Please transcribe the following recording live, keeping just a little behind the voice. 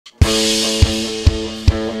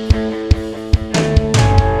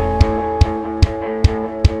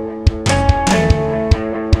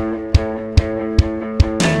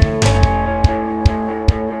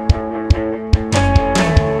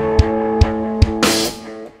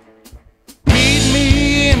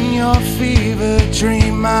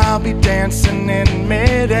dancing in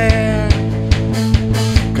midair.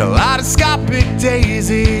 Kaleidoscopic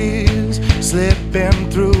daisies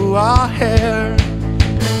slipping through our hair.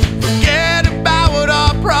 Forget about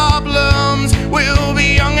our problems, we'll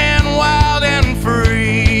be young and wild and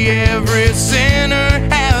free. Every sinner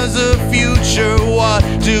has a future, what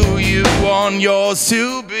do you want yours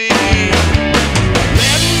to be?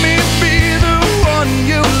 Let me be the one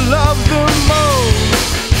you love the most.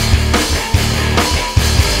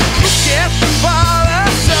 Forget the Father,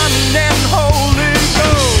 Son, and Holy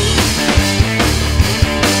Ghost.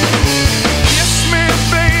 Kiss me,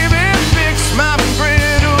 baby, fix my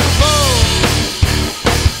brittle bones.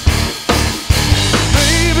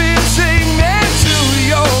 Baby, take me to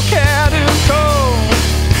your catacombs.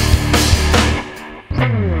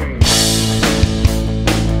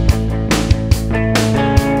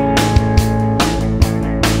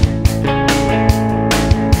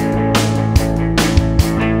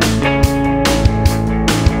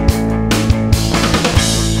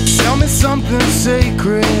 Something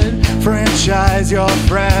sacred, franchise your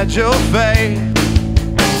fragile faith.